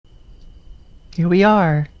Here we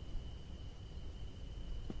are.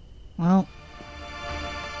 Well,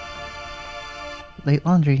 late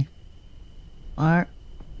laundry. Our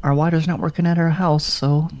our water's not working at our house,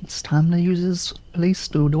 so it's time to use this place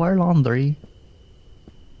to do our laundry.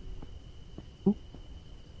 Ooh,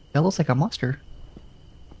 that looks like a monster.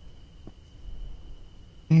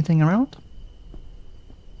 Anything around?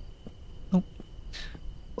 Nope.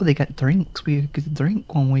 Oh, they got drinks. We could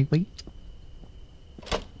drink when we wait.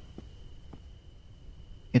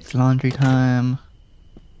 It's laundry time.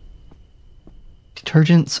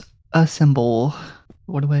 Detergents assemble.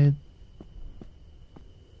 What do I...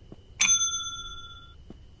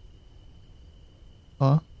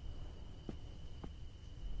 Huh?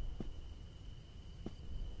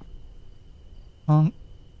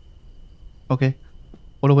 Okay.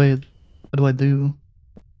 What do I do? What do I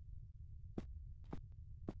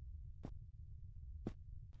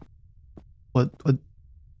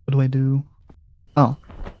do? Oh,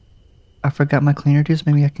 I forgot my cleaner juice.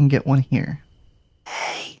 Maybe I can get one here.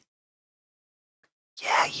 Hey.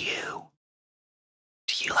 Yeah, you.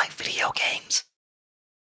 Do you like video games?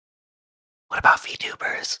 What about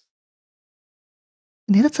VTubers?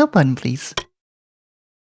 Hit that sub button, please.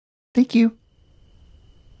 Thank you.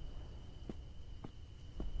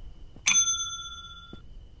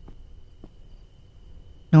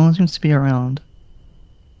 No one seems to be around.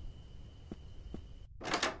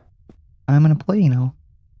 I'm gonna play, you know.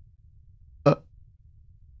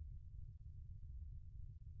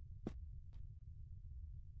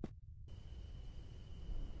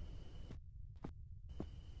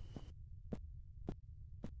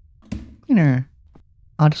 Cleaner.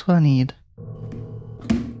 Oh, just what I need.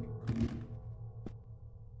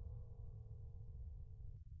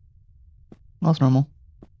 That's normal.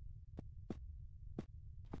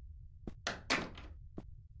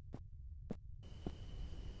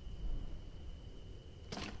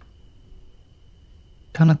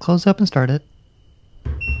 Time to close up and start it.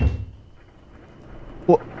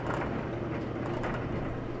 What?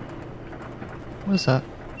 What is that?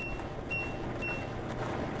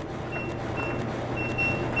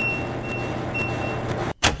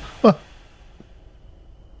 Ah.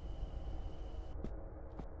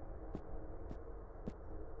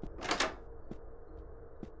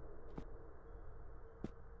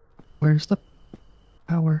 Where's the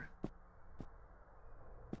power?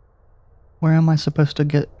 Where am I supposed to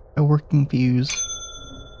get a working fuse?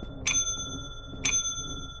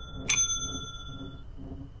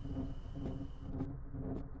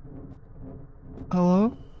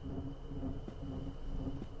 Hello?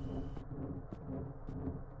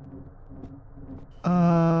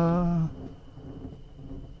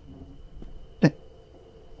 Eh.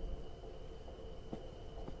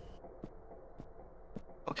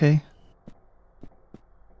 Okay.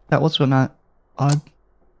 That was not odd.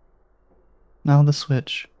 Now the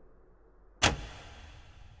switch.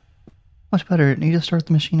 Much better. Need to start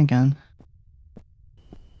the machine again.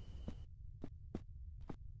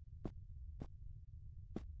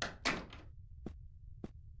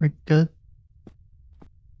 We're good.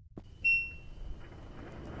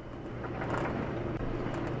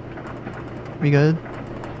 We good?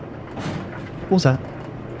 What was that?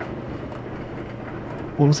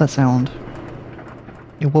 What was that sound?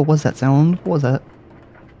 Yeah, what was that sound? What was that?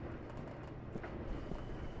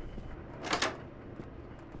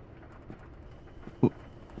 Ooh.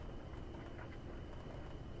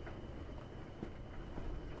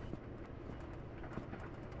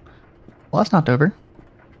 Well, that's not over.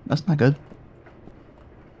 That's not good.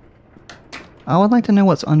 I would like to know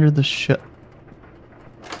what's under the ship.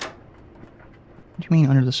 What do you mean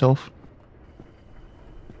under the shelf?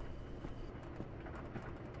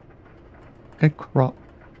 Good crop.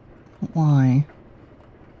 Why?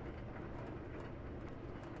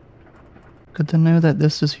 Good to know that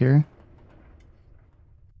this is here.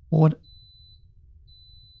 What?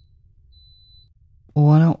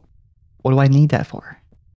 What do I need that for?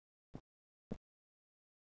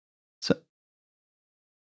 So,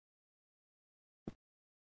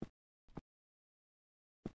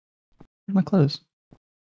 where's my clothes?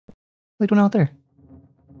 What are they doing out there?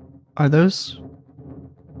 Are those?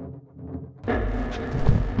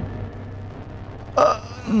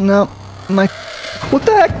 No. My... What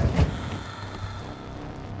the heck?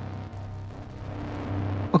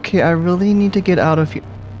 Okay, I really need to get out of here.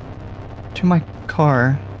 To my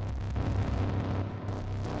car.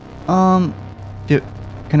 Dude,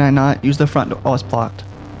 can I not use the front door? Oh, it's blocked.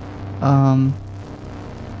 Can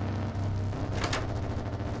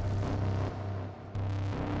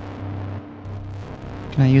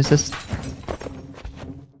I use this?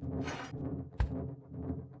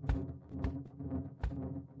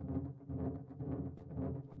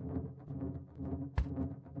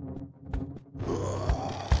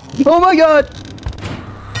 Oh my god!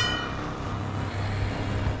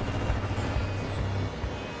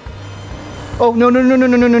 Oh no no no no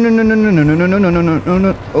no no no no no no no no no no no no no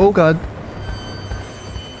no! Oh god!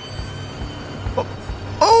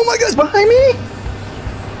 Oh my god! It's behind me!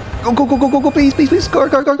 Go go go go go go! Please please please! Car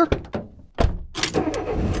car car car!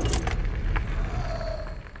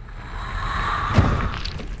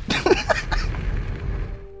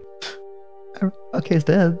 Okay, it's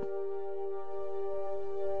dead.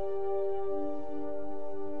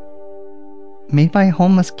 Made by a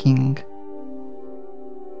homeless king.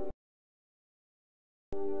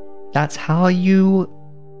 That's how you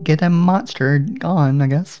get a monster gone, I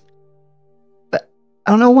guess. But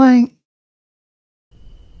I don't know why.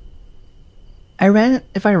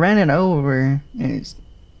 If I ran it over, it's,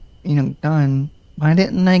 you know, done. Why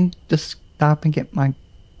didn't I just stop and get my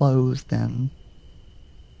clothes then?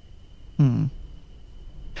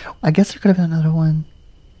 I guess there could have been another one.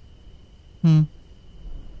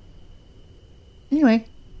 Anyway, if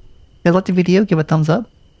you guys liked the video, give a thumbs up.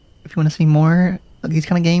 If you want to see more of these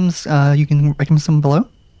kind of games, you can recommend some below.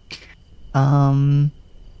 And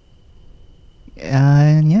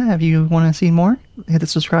yeah, if you want to see more, hit the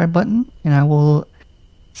subscribe button, and I will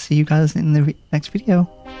see you guys in the next video.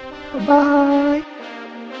 Bye!